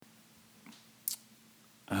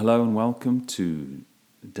Hello and welcome to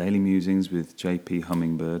Daily Musings with JP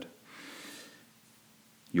Hummingbird,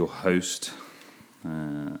 your host.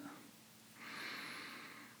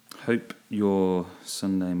 Hope your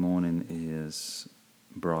Sunday morning is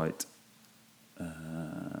bright.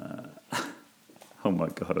 Oh my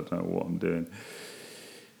God, I don't know what I'm doing.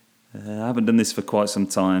 I haven't done this for quite some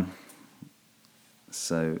time,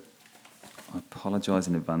 so I apologise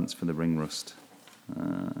in advance for the ring rust.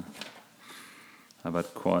 I've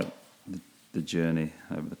had quite the journey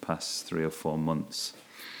over the past 3 or 4 months.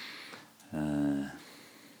 But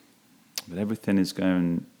everything is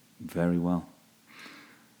going very well.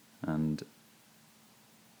 And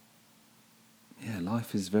yeah,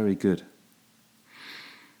 life is very good.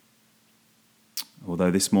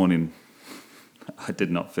 Although this morning I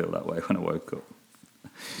did not feel that way when I woke up.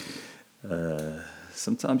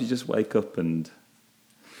 Sometimes you just wake up and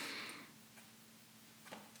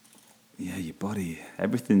your body,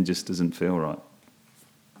 everything just doesn't feel right.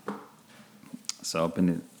 So I've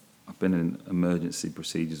been in emergency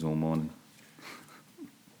procedures all morning.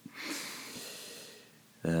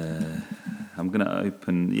 I'm going to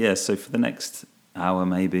open, so for the next hour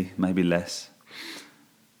maybe less,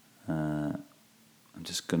 I'm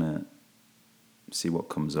just going to see what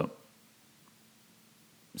comes up.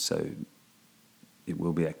 So it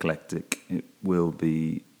will be eclectic. It will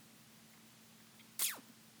be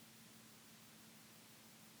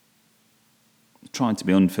trying to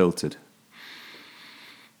be unfiltered,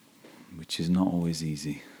 which is not always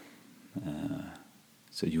easy.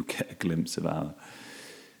 So you'll get a glimpse of how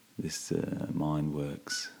this mind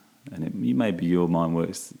works, and maybe your mind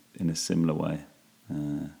works in a similar way,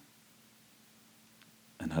 and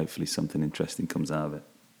hopefully something interesting comes out of it.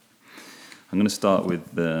 I'm going to start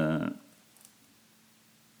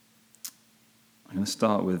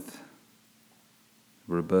with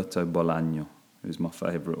Roberto Bolaño, who's my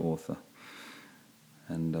favourite author.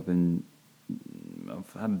 And I've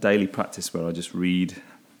had a daily practice where I just read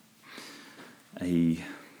a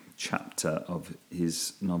chapter of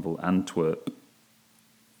his novel Antwerp,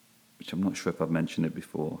 which I'm not sure if I've mentioned it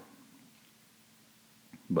before,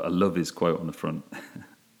 but I love his quote on the front.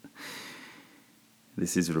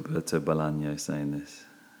 This is Roberto Bolaño saying this.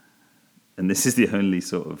 And this is the only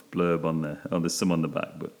sort of blurb on there. Oh, there's some on the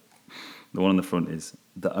back, but the one on the front is,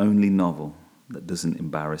 "The only novel that doesn't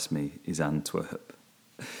embarrass me is Antwerp."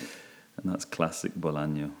 And that's classic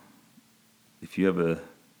Bolaño. If you ever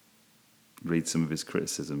read some of his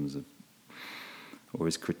criticisms or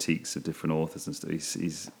his critiques of different authors and stuff,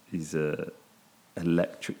 he's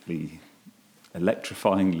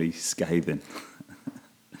electrifyingly scathing.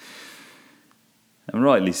 And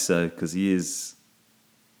rightly so, because he is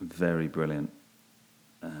very brilliant.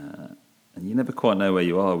 And you never quite know where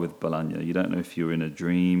you are with Bolaño. You don't know if you're in a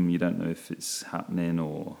dream. You don't know if it's happening,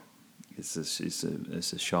 or it's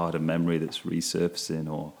a shard of memory that's resurfacing,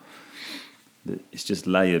 or it's just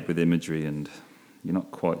layered with imagery, and you're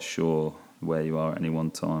not quite sure where you are at any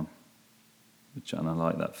one time. And I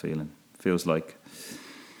like that feeling. It feels like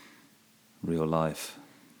real life.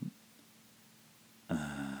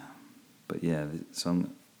 But yeah,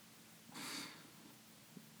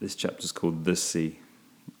 this chapter's called The Sea,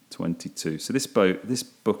 22. So this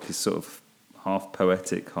book is sort of half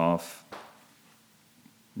poetic, half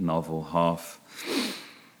novel, half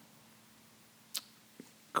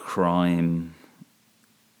crime,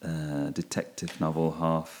 detective novel,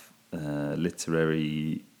 half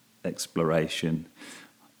literary exploration.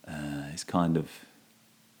 It's kind of,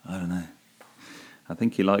 I don't know. I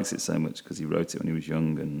think he likes it so much because he wrote it when he was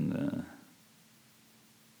young, and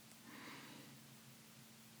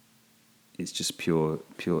it's just pure,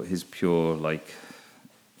 like,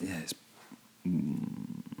 it's,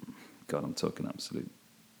 God, I'm talking absolute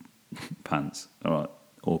pants. All right,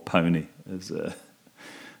 or pony, as a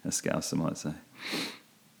Scouser might say.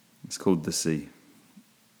 It's called The Sea.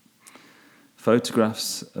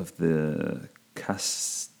 Photographs of the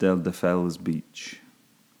Casteldefels beach.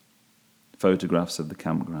 Photographs of the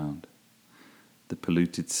campground. The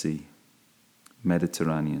polluted sea.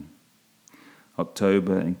 Mediterranean.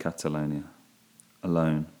 October in Catalonia.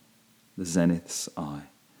 Alone. The zenith's eye.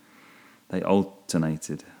 They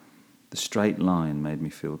alternated. The straight line made me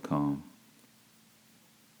feel calm.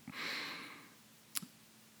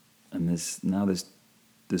 And there's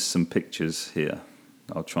some pictures here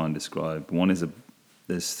I'll try and describe. One is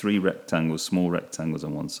there's 3 rectangles, small rectangles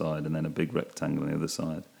on one side, and then a big rectangle on the other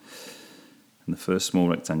side. And the first small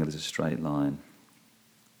rectangle is a straight line.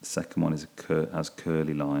 The second one has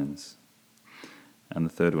curly lines. And the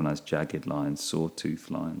third one has jagged lines, sawtooth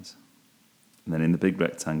lines. And then in the big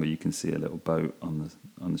rectangle, you can see a little boat on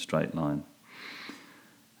the straight line.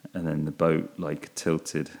 and then the boat like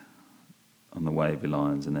tilted on the wavy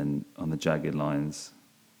lines, and then on the jagged lines,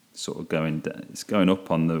 sort of going down. It's going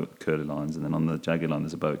up on the curly lines, and then on the jagged line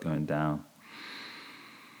there's a boat going down.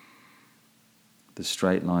 The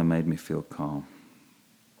straight line made me feel calm.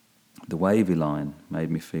 The wavy line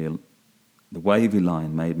made me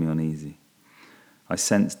uneasy. I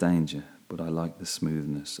sensed danger, but I liked the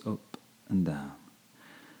smoothness, up and down.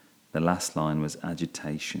 The last line was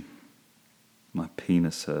agitation. My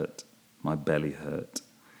penis hurt, my belly hurt,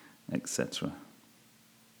 etc.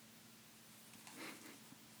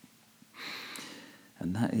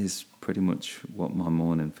 And that is pretty much what my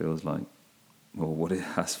morning feels like, or what it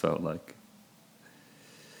has felt like.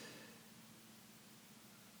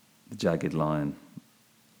 The jagged line,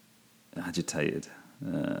 agitated.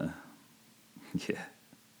 Yeah.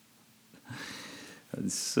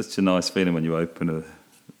 It's such a nice feeling when you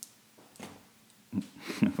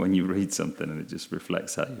when you read something and it just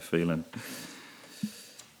reflects how you're feeling.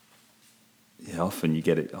 Yeah, often you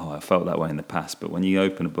get it, I felt that way in the past, but when you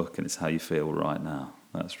open a book and it's how you feel right now,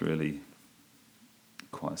 that's really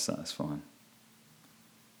quite satisfying.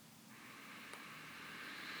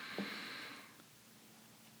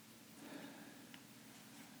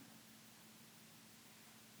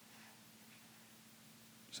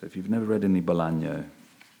 So if you've never read any Bolaño,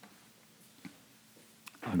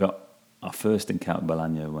 I first encountered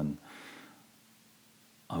Bolaño when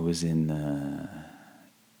I was in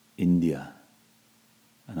India,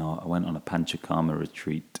 and I went on a Panchakarma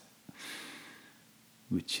retreat,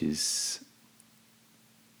 which is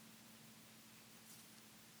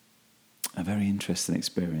a very interesting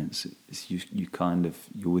experience.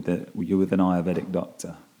 You're with an Ayurvedic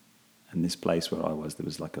doctor. And this place where I was, there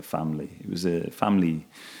was like a family. It was a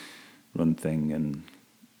family-run thing, and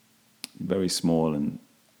very small and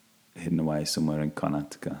hidden away somewhere in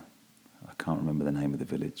Karnataka. I can't remember the name of the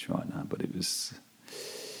village right now, but it's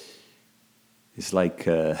like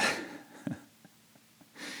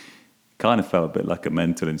kind of felt a bit like a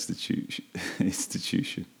mental institution.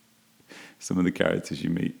 Some of the characters you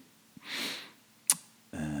meet,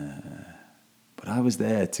 but I was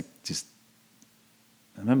there to just.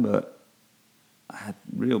 I remember I had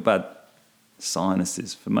real bad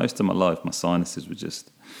sinuses. For most of my life, my sinuses were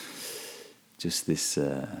just this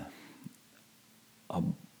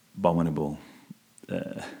abominable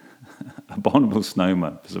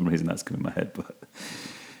snowman. For some reason, that's come in my head. But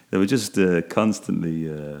they were just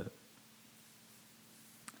constantly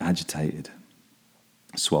agitated,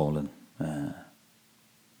 swollen.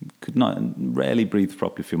 Could not rarely breathe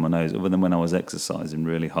properly through my nose, other than when I was exercising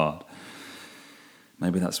really hard.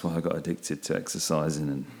 Maybe that's why I got addicted to exercising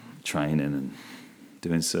and training and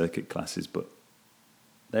doing circuit classes. But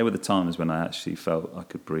they were the times when I actually felt I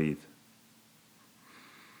could breathe.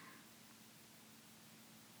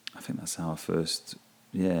 I think that's how I first,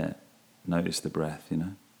 noticed the breath,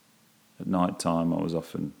 At night time, I was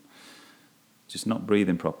often just not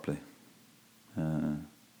breathing properly. And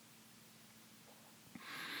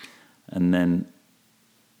then,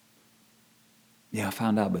 I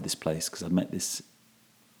found out about this place because I met this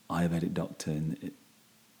Ayurvedic doctor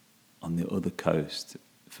on the other coast,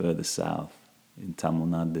 further south, in Tamil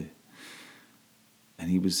Nadu. And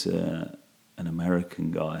he was an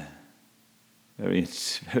American guy, very,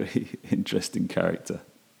 very interesting character,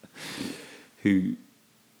 who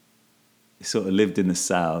sort of lived in the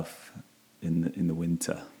south in the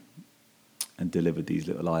winter and delivered these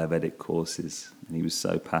little Ayurvedic courses. And he was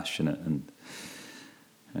so passionate, and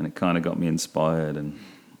it kind of got me inspired. And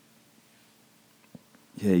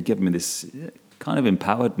he gave me this, kind of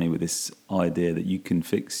empowered me with this idea that you can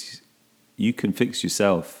fix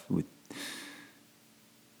yourself with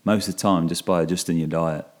most of the time just by adjusting your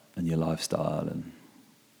diet and your lifestyle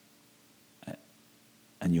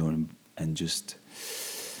and just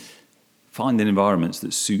finding environments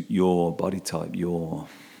that suit your body type, your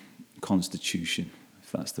constitution,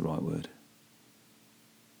 if that's the right word.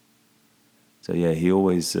 So he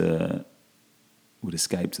always would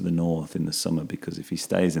escape to the north in the summer, because if he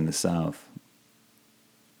stays in the south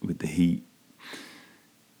with the heat,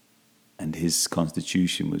 and his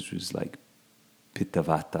constitution was like Pitta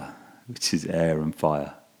Vata, which is air and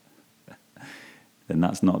fire, then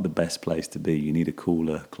that's not the best place to be. You need a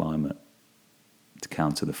cooler climate to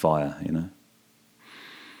counter the fire,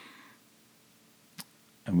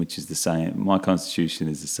 And which is the same. My constitution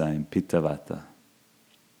is the same, Pitta Vata.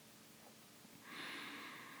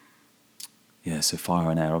 So fire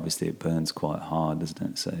and air, obviously it burns quite hard, doesn't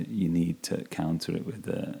it? So you need to counter it with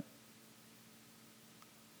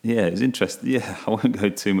it's interesting. I won't go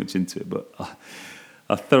too much into it, but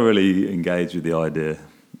I thoroughly engaged with the idea,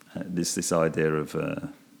 this idea of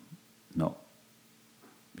not,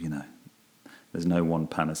 there's no one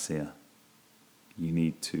panacea. You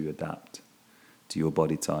need to adapt to your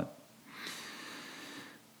body type.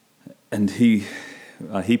 And he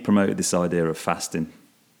promoted this idea of fasting.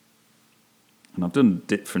 And I've done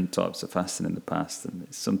different types of fasting in the past, and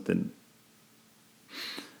it's something.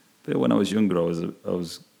 But when I was younger, I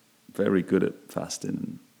was very good at fasting,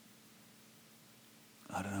 and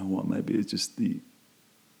I don't know what. Maybe it's just the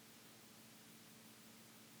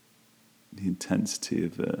intensity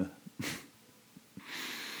of.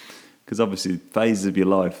 Because obviously, phases of your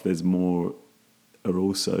life, there's more, are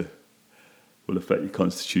also will affect your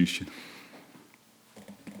constitution.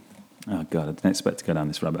 Oh God, I didn't expect to go down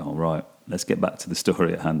this rabbit hole. Right, let's get back to the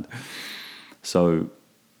story at hand. So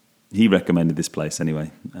he recommended this place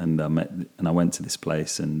anyway, and I went to this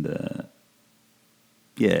place, and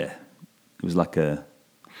it was like you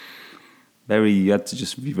had to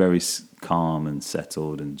just be very calm and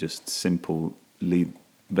settled, and just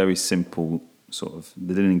very simple sort of.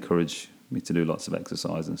 They didn't encourage me to do lots of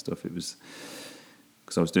exercise and stuff. It was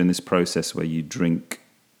because I was doing this process where you drink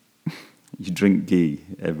ghee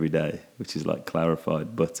every day, which is like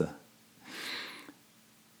clarified butter,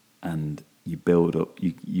 and you build up,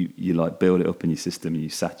 you like build it up in your system, and you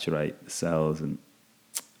saturate the cells, and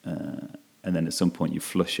then at some point you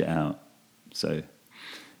flush it out. So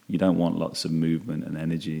you don't want lots of movement and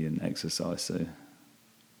energy and exercise. So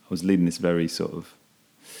I was leading this very sort of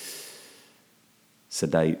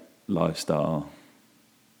sedate lifestyle: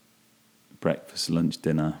 breakfast, lunch,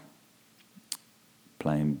 dinner,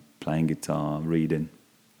 playing guitar, reading,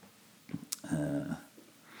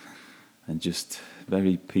 and just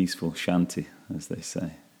very peaceful shanti, as they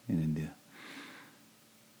say in India.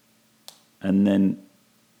 And then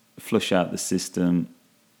flush out the system,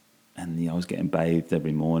 and I was getting bathed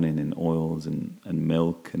every morning in oils and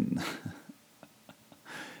milk, and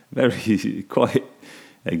very quite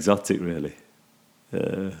exotic, really.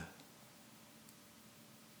 I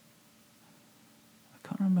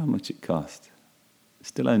can't remember how much it cost.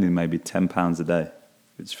 Still only maybe £10 a day,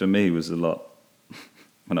 which for me was a lot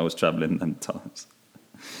when I was travelling them times.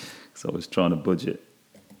 So I was trying to budget.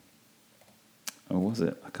 Or was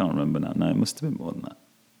it? I can't remember now. No, it must have been more than that.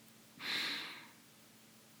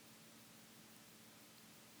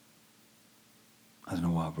 I don't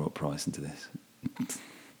know why I brought price into this.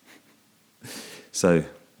 So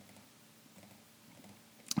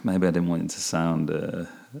maybe I didn't want it to sound.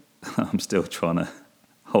 I'm still trying to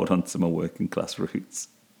hold on to my working class roots.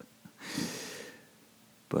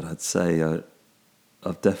 But I'd say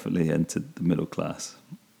I've definitely entered the middle class.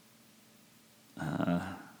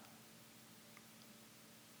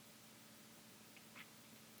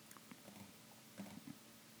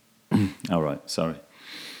 All right, sorry.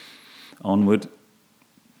 Onward.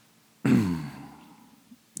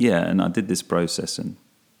 Yeah, and I did this process, and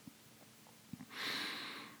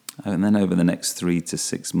then over the next 3 to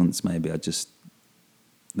 6 months, maybe,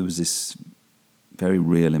 there was this very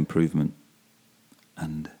real improvement,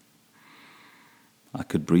 and I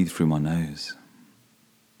could breathe through my nose,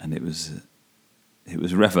 and it was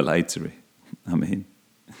revelatory. I mean,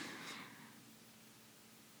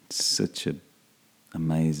 it's such an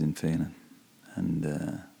amazing feeling, and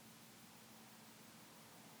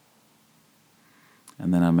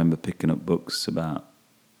then I remember picking up books about,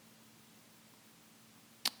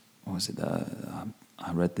 what was it?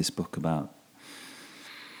 I read this book about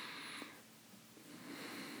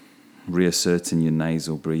reasserting your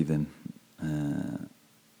nasal breathing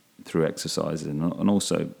through exercising, and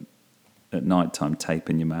also at night time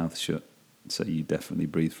taping your mouth shut so you definitely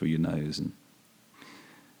breathe through your nose. And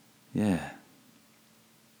and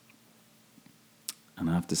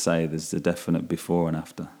I have to say there's a definite before and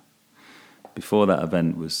after. Before that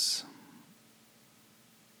event was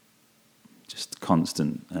just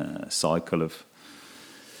constant cycle of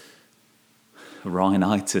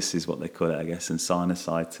rhinitis is what they call it, I guess, and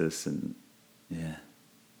sinusitis, and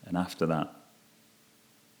and after that,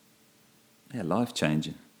 life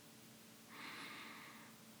changing.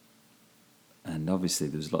 And obviously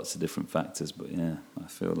there was lots of different factors, but I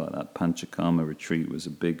feel like that Panchakarma retreat was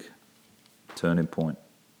a big turning point,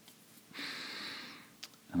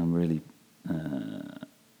 and I'm really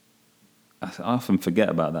I often forget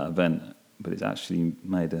about that event, but it's actually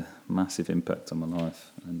made a massive impact on my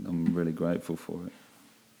life, and I'm really grateful for it.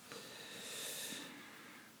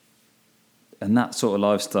 And that sort of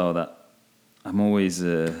lifestyle, that I'm always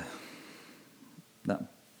that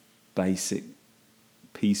basic,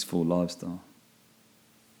 peaceful lifestyle,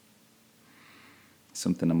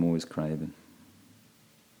 something I'm always craving.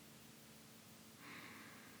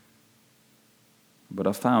 But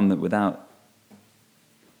I found that without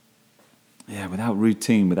without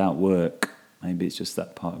routine, without work, maybe it's just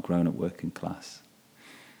that part of grown-up working class.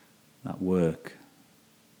 That work.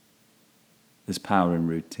 There's power in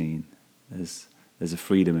routine. There's a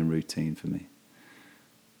freedom in routine for me.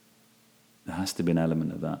 There has to be an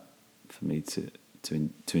element of that for me to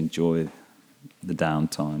enjoy the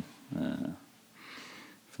downtime,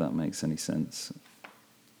 if that makes any sense.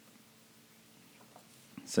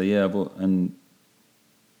 So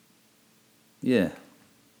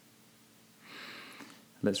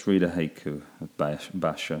let's read a haiku of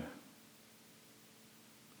Basho.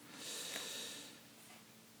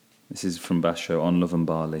 This is from Basho on Love and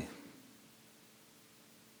Barley,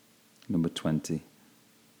 number 20.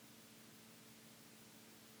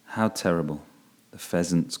 How terrible the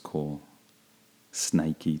pheasants call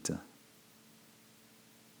snake eater.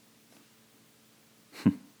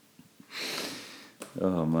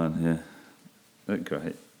 Oh man, yeah, that's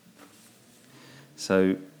great.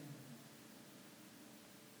 So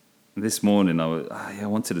this morning I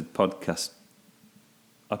wanted a podcast.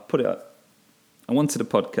 I wanted a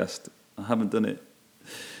podcast. I haven't done it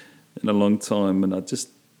in a long time, and I'd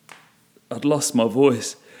lost my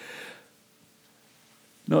voice.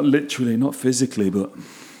 Not literally, not physically, but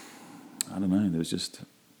I don't know. I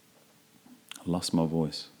lost my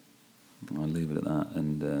voice. I'll leave it at that.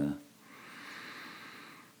 And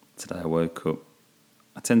today I woke up.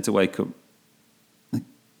 I tend to wake up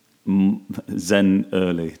zen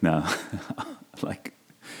early now, like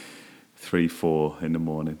 3-4 in the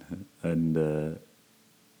morning, and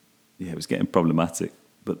it was getting problematic.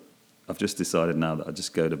 But I've just decided now that I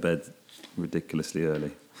just go to bed ridiculously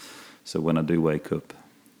early. So when I do wake up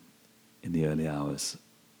in the early hours,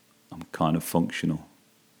 I'm kind of functional,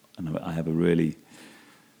 and I have I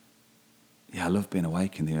love being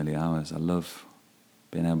awake in the early hours. I love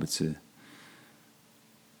being able to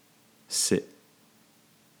sit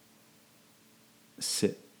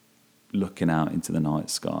looking out into the night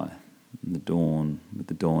sky and with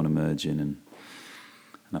the dawn emerging, and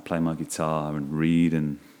I play my guitar and read,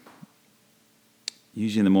 and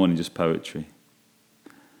usually in the morning just poetry,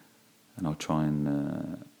 and I'll try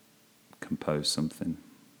and compose something.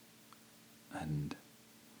 And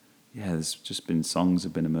there's just been songs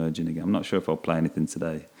have been emerging again. I'm not sure if I'll play anything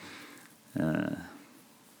today. I've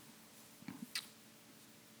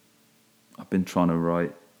been trying to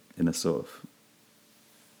write in a sort of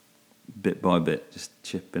bit by bit, just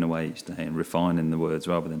chipping away each day and refining the words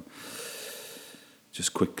rather than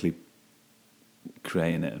just quickly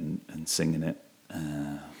creating it and singing it.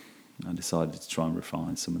 I decided to try and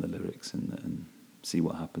refine some of the lyrics and see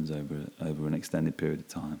what happens over an extended period of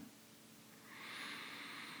time.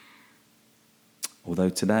 Although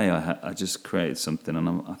today I just created something,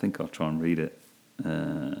 and I think I'll try and read it.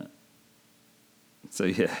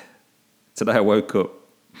 Today I woke up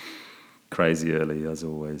crazy early, as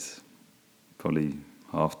always, probably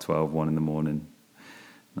 12:30, 1 in the morning,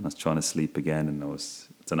 and I was trying to sleep again, and I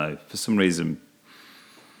don't know, for some reason,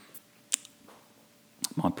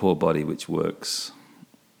 my poor body, which works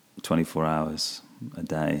 24 hours a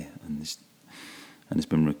day, and it's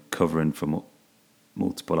been recovering from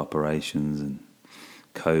multiple operations and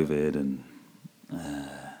COVID and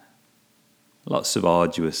lots of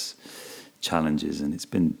arduous challenges, and it's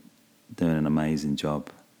been doing an amazing job,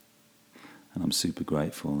 and I'm super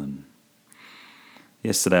grateful. And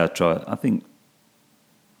yesterday I tried, I think,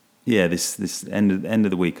 this end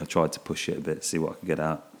of the week I tried to push it a bit, see what I could get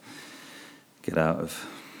out of,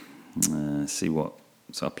 see what.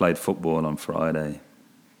 So I played football on Friday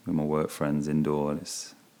with my work friends indoor,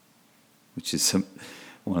 which is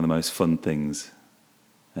one of the most fun things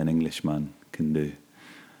an Englishman can do.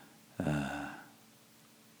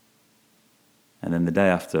 And then the day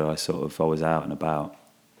after, I was out and about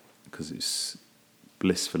because it's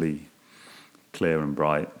blissfully clear and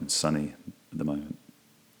bright and sunny at the moment,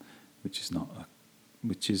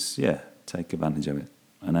 take advantage of it.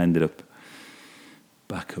 And I ended up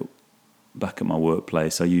back at my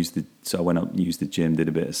workplace. I went up and used the gym, did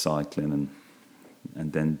a bit of cycling,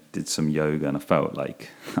 and then did some yoga, and I felt like,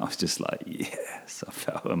 I was just like, yes, I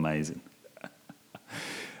felt amazing. I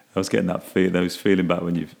was getting those feeling back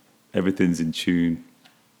when everything's in tune.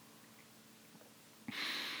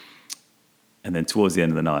 And then towards the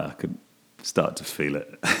end of the night, I could start to feel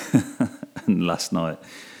it. And last night,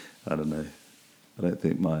 I don't know, I don't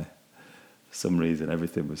think for some reason,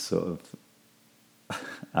 everything was sort of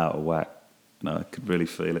out of whack. And I could really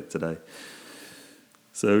feel it today.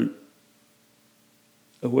 So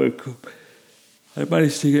I woke up. I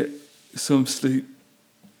managed to get some sleep.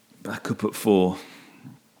 Back up at 4.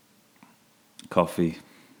 Coffee.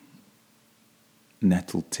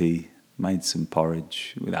 Nettle tea. Made some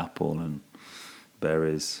porridge with apple and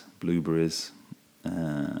berries, blueberries,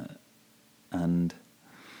 and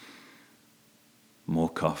more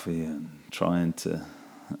coffee, and trying to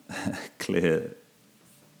clear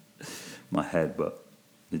my head, but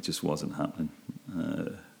it just wasn't happening.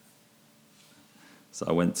 So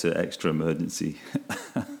I went to extra emergency.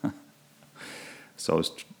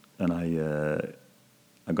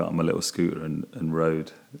 I got on my little scooter and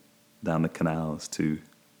rode down the canals to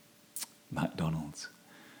McDonald's,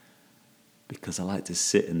 because I like to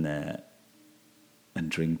sit in there and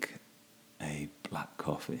drink a black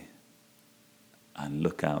coffee and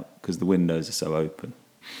look out, because the windows are so open.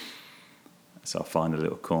 So I find a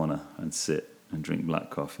little corner and sit and drink black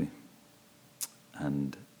coffee.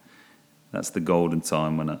 And that's the golden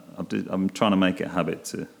time when I'm trying to make it a habit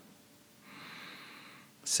to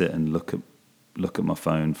sit and look at my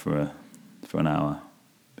phone for an hour,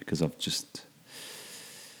 because I've just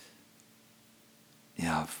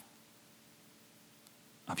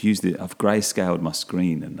I've used it. I've grayscaled my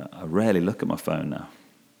screen, and I rarely look at my phone now.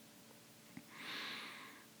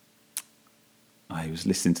 I was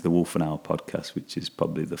listening to the Wolf and Owl podcast, which is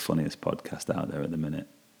probably the funniest podcast out there at the minute.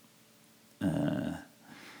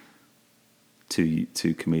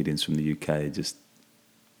 Two comedians from the UK just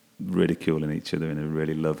ridiculing each other in a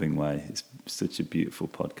really loving way. It's such a beautiful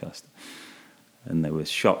podcast. And they were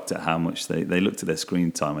shocked at how much they looked at their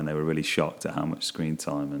screen time, and they were really shocked at how much screen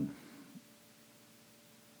time. And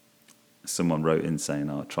someone wrote in saying,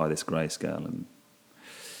 "Oh, try this grayscale,"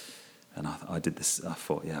 and I did this. I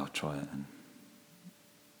thought, yeah, I'll try it. And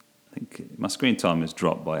I think my screen time has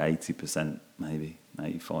dropped by 80%, maybe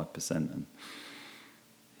 85%, and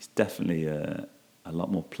it's definitely a lot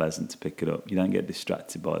more pleasant to pick it up. You don't get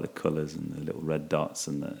distracted by the colours and the little red dots,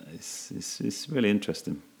 and it's really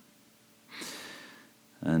interesting.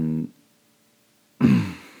 And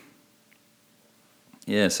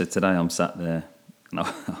yeah, so today I'm sat there, and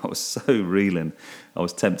I was so reeling. I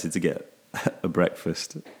was tempted to get a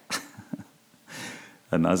breakfast,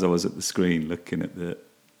 and as I was at the screen looking at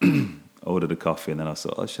I ordered a coffee, and then I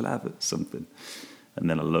thought, I shall have something. And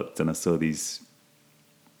then I looked, and I saw these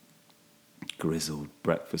grizzled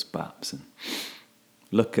breakfast baps, and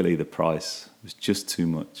luckily the price was just too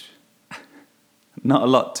much. Not a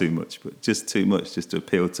lot too much, but just too much, just to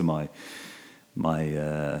appeal to my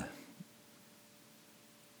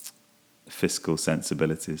fiscal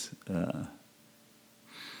sensibilities.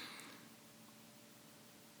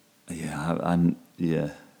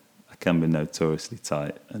 I can be notoriously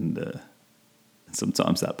tight, and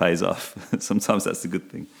sometimes that pays off. Sometimes that's a good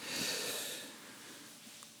thing.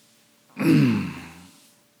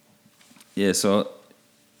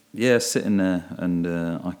 Sitting there, and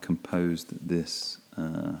I composed this.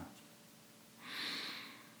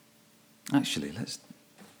 Actually, let's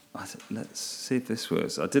see if this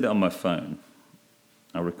works. I did it on my phone.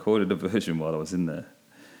 I recorded a version while I was in there,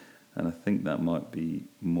 and I think that might be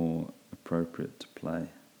more appropriate to play,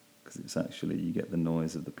 because it's actually, you get the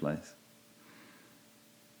noise of the place.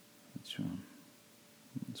 Which one?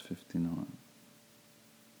 It's 59.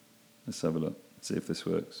 Let's have a look. See if this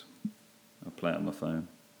works. I'll play it on my phone.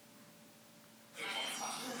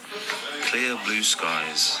 Clear blue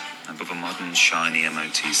skies above a modern, shiny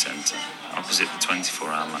MOT centre, opposite the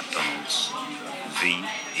 24-hour McDonald's.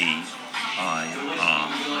 VEIRPL.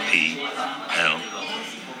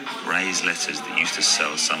 Raised letters that used to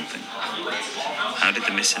sell something. How did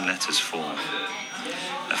the missing letters form?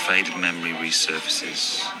 A faded memory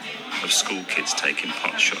resurfaces of school kids taking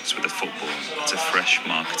pot shots with a football. It's a fresh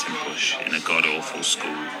marketing push in a god-awful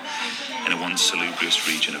school in a once salubrious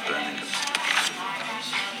region of Birmingham.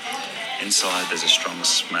 Inside, there's a strong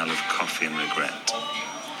smell of coffee and regret.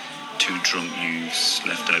 Two drunk youths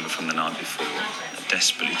left over from the night before are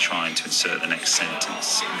desperately trying to insert the next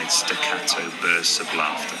sentence amid staccato bursts of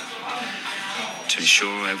laughter to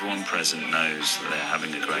ensure everyone present knows that they're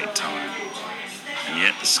having a great time. And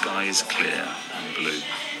yet the sky is clear and blue.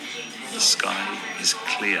 The sky is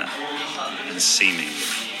clear and seemingly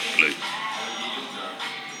blue.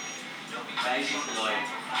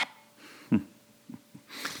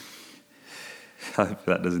 I hope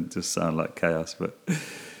that doesn't just sound like chaos, but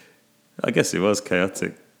I guess it was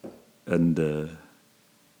chaotic. And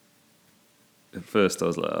at first I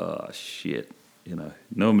was like, oh, shit.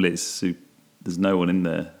 Normally there's no one in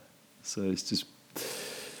there. So it's just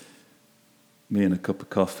me and a cup of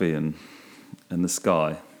coffee and the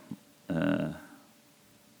sky. But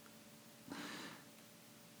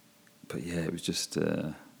yeah, it was just...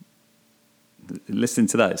 listening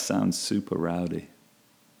to that, it sounds super rowdy.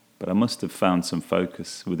 But I must have found some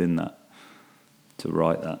focus within that to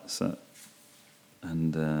write that. So,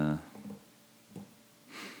 and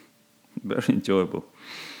Very enjoyable.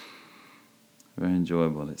 Very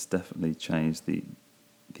enjoyable. It's definitely changed the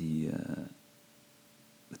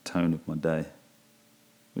tone of my day,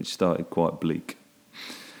 which started quite bleak,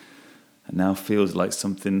 and now feels like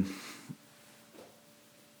something.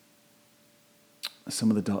 Some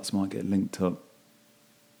of the dots might get linked up,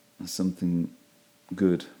 and something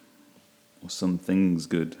good, or some things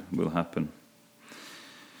good will happen.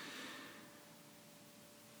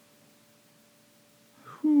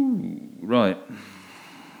 Right.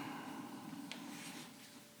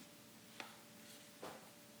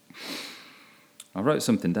 I wrote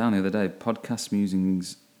something down the other day, podcast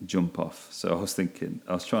musings jump off. So I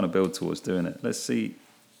was trying to build towards doing it. Let's see,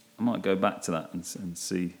 I might go back to that and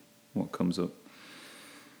see what comes up.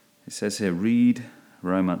 It says here, read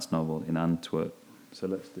romance novel in Antwerp. So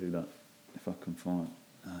let's do that, if I can find it.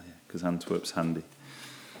 Oh yeah, because Antwerp's handy.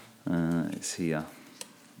 It's here,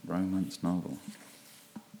 romance novel.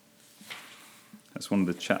 That's one of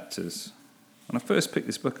the chapters. When I first picked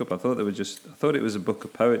this book up, I thought it was a book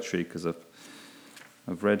of poetry, because I've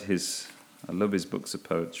read I love his books of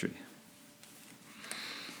poetry.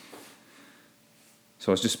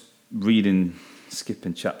 So I was just reading,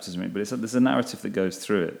 skipping chapters, but there's a narrative that goes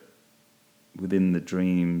through it, within the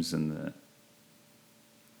dreams and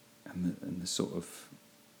the sort of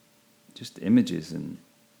just images and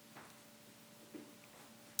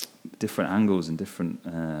different angles and different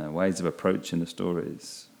ways of approaching the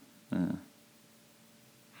stories.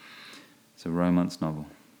 It's a romance novel.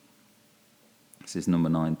 This is number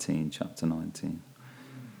 19, chapter 19.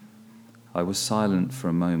 I was silent for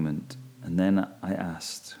a moment, and then I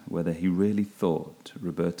asked whether he really thought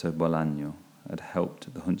Roberto Bolaño had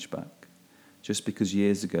helped the hunchback, just because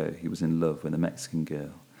years ago he was in love with a Mexican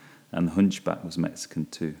girl, and the hunchback was Mexican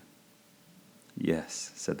too.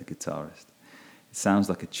 Yes, said the guitarist. It sounds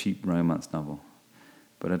like a cheap romance novel,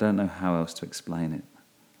 but I don't know how else to explain it.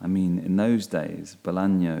 I mean, in those days,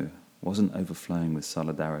 Bolaño wasn't overflowing with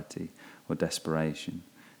solidarity or desperation,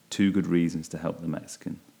 two good reasons to help the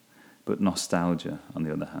Mexican, but nostalgia, on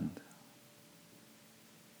the other hand.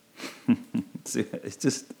 It's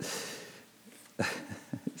just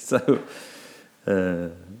so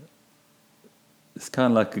it's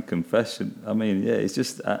kind of like a confession. I mean, yeah, it's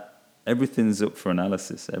just everything's up for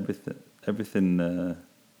analysis. Everything. I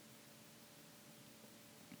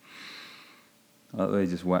like the way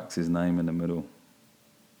he just whacks his name in the middle.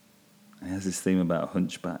 He has this theme about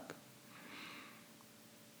hunchback.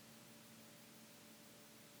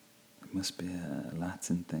 It must be a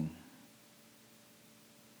Latin thing.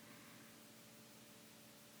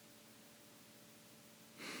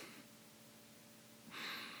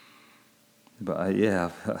 But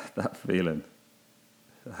that feeling.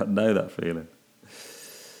 I know that feeling.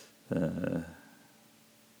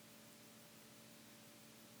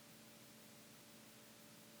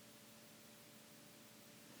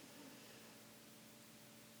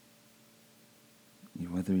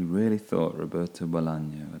 Whether he really thought Roberto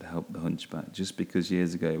Bolaño had helped the hunchback just because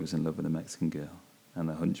years ago he was in love with a Mexican girl, and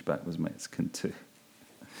the hunchback was Mexican too.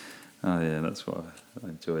 Oh yeah, that's why I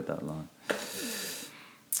enjoyed that line.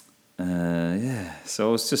 So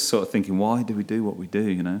I was just sort of thinking, why do we do what we do,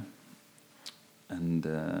 you know? And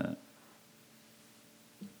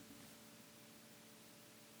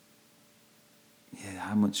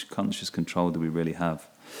how much conscious control do we really have?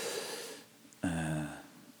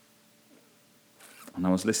 And I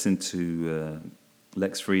was listening to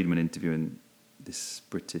Lex Fridman interviewing this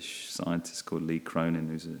British scientist called Lee Cronin,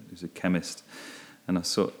 who's a chemist, and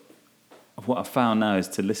what I found now is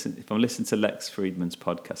to listen. If I'm listening to Lex Fridman's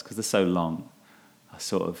podcast, because they're so long,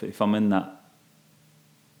 if I'm in that,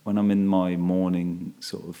 when I'm in my morning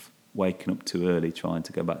sort of waking up too early, trying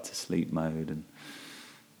to go back to sleep mode, and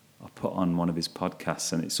I put on one of his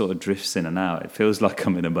podcasts, and it sort of drifts in and out. It feels like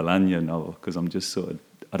I'm in a Bolaño novel, because I'm just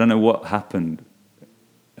I don't know what happened,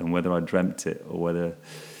 and whether I dreamt it or whether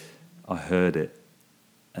I heard it,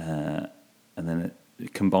 and then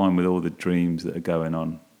it combined with all the dreams that are going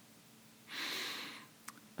on,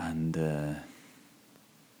 and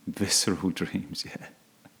visceral dreams, yeah.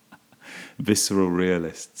 Visceral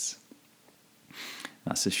realists.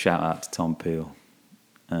 That's a shout out to Tom Peel.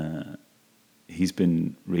 He's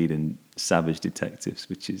been reading Savage Detectives,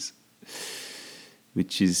 which is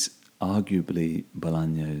arguably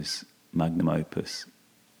Bolaño's magnum opus.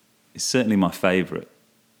 It's certainly my favourite.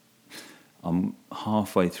 I'm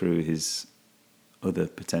halfway through his other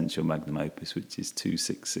potential magnum opus, which is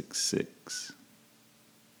 2666,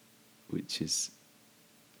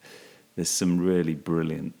 there's some really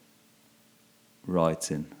brilliant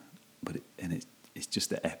writing, but it's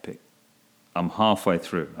just an epic. I'm halfway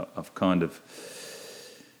through. I've kind of,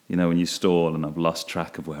 when you stall and I've lost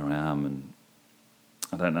track of where I am and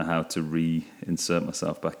I don't know how to reinsert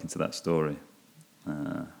myself back into that story.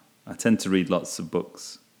 I tend to read lots of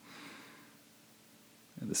books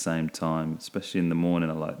at the same time, especially in the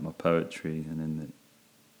morning. I like my poetry, and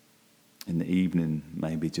in the evening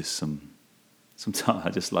maybe just sometimes I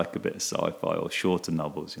just like a bit of sci-fi or shorter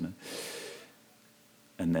novels,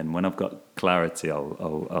 And then when I've got clarity,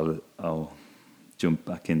 I'll jump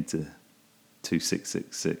back into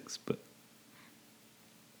 2666. But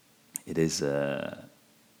it is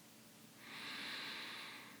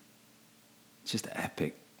just an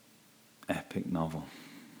epic novel.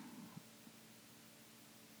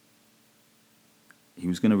 He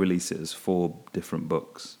was going to release it as 4 different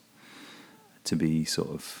books to be sort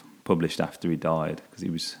of published after he died, because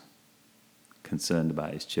he was concerned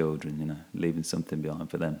about his children, leaving something behind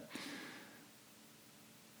for them.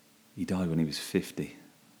 He died when he was 50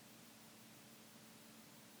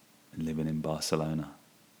 and living in Barcelona,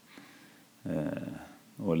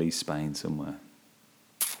 or at least Spain somewhere,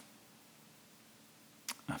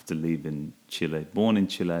 after leaving Chile. Born in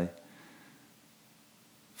Chile,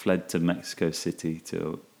 fled to Mexico City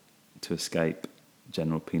to escape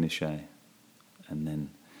General Pinochet, and then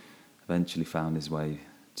eventually found his way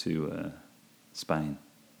to Spain.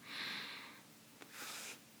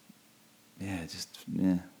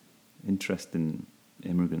 Interesting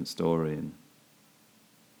immigrant story, and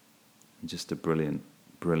just a brilliant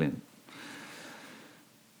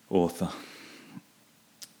author.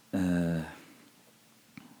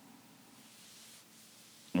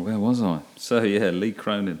 Where was I? So Lee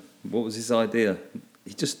Cronin. What was his idea?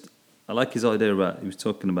 I like his idea about. They were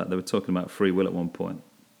talking about free will at one point,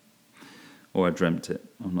 or I dreamt it.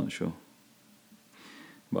 I'm not sure,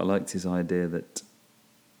 but I liked his idea that.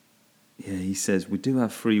 He says we do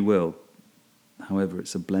have free will. However,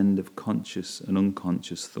 it's a blend of conscious and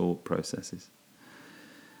unconscious thought processes.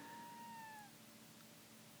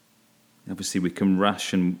 Obviously, we can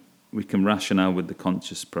rationale with the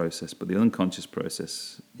conscious process, but the unconscious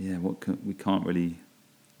process, we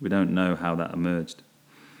don't know how that emerged.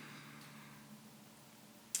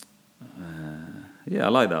 I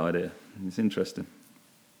like that idea. It's interesting.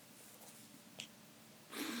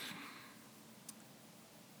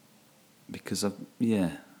 Because I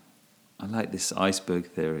like this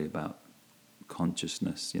iceberg theory about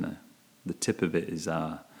consciousness. The tip of it is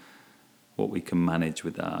what we can manage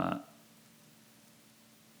with our.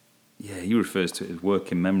 He refers to it as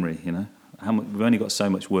working memory. We've only got so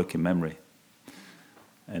much working memory,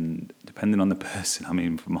 and depending on the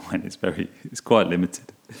person, for mine, it's quite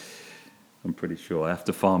limited. I'm pretty sure I have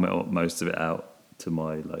to farm it up, most of it out to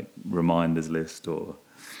my reminders list or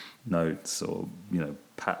notes or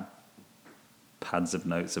pads of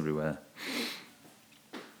notes everywhere.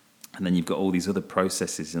 And then you've got all these other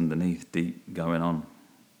processes underneath, deep, going on.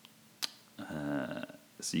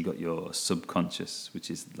 So you got your subconscious, which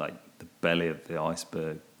is like the belly of the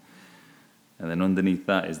iceberg. And then underneath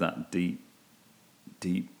that is that deep,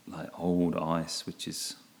 old ice, which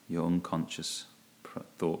is your unconscious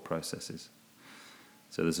thought processes.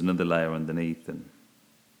 So there's another layer underneath, and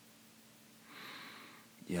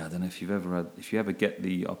I don't know if you ever get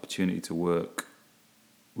the opportunity to work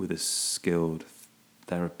with a skilled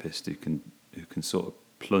therapist who can sort of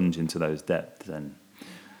plunge into those depths and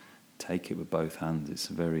take it with both hands. It's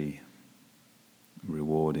a very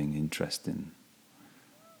rewarding, interesting,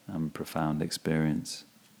 and profound experience.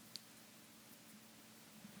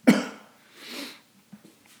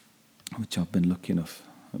 Which I've been lucky enough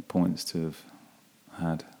at points to have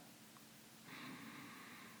had.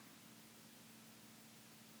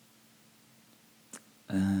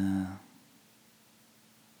 And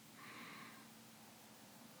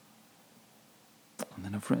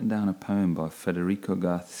then I've written down a poem by Federico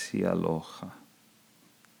Garcia Lorca.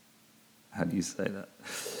 How do you say that?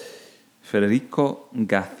 Federico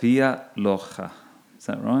Garcia Lorca. Is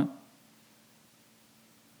that right?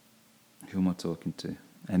 Who am I talking to?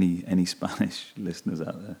 Any Spanish listeners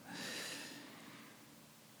out there?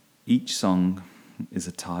 Each song is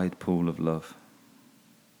a tide pool of love.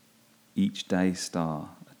 Each day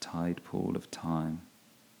star, a tide pool of time,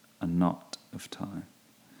 a knot of time.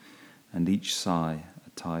 And each sigh, a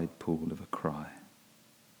tide pool of a cry.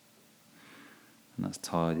 And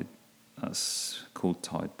that's called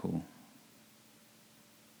tide pool.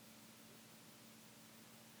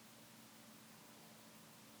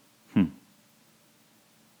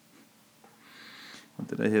 What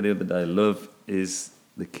did I hear the other day? Love is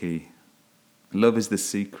the key. Love is the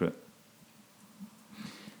secret.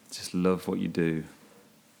 Just love what you do.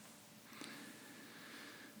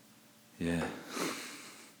 Yeah.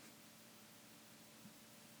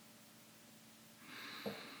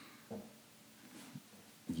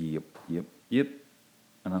 Yep.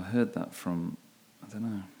 And I've heard that from, I don't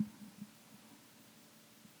know.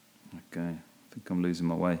 Okay, I think I'm losing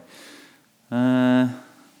my way.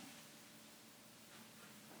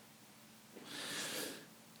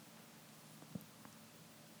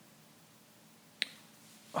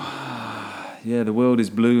 Yeah, the world is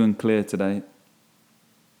blue and clear today.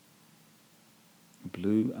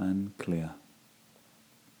 Blue and clear.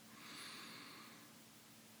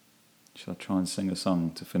 Shall I try and sing a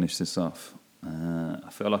song to finish this off?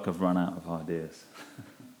 I feel like I've run out of ideas.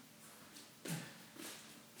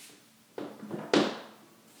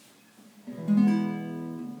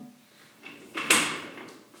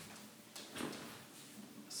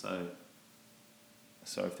 So,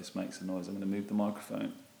 sorry if this makes a noise. I'm going to move the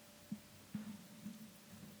microphone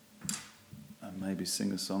and maybe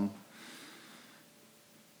sing a song.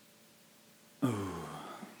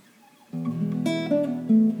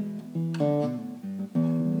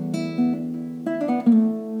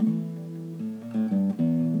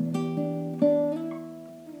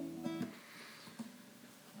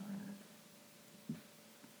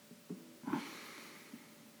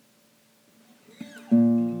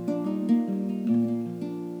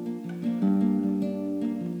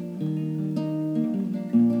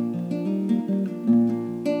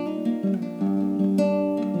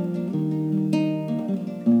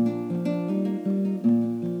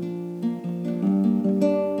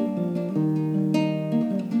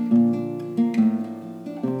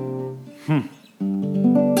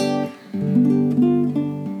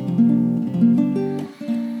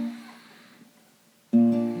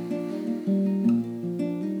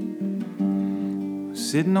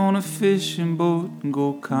 Sitting on a fishing boat in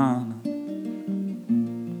Golconda,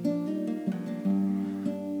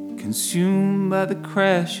 consumed by the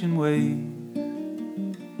crashing waves,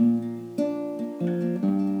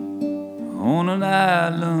 on an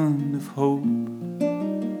island of hope.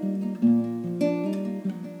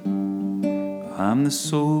 I'm the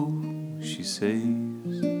soul she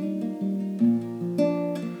saves,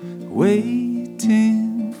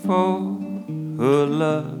 waiting for her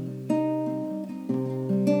love.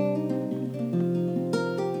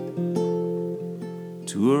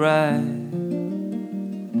 To arrive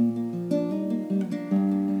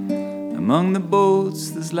among the boats,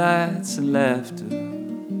 there's lights and laughter.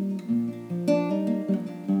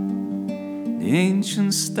 The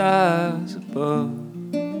ancient stars above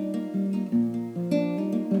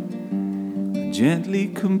are gently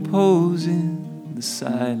composing the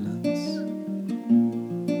silence,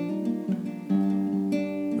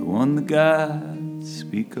 the one the gods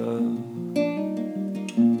speak of.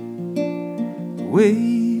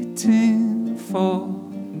 Waiting for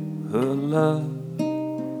her love.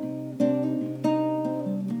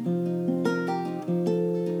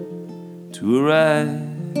 To arrive.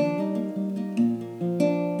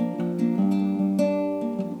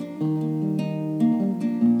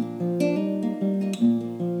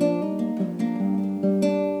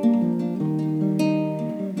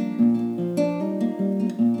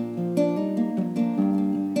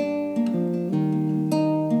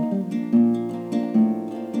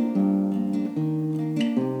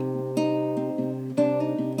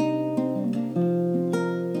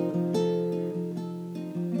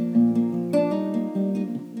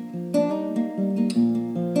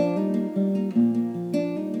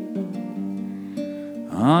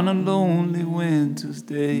 On a lonely winter's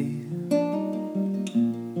day,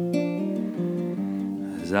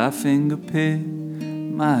 as I finger pick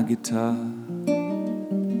my guitar,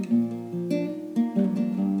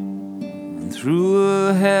 and through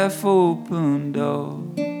a half-open door,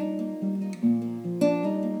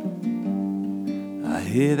 I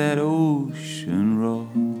hear that ocean roar,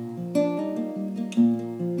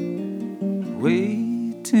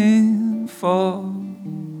 waiting for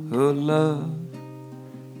her love.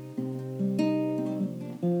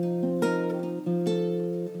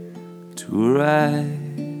 To arrive.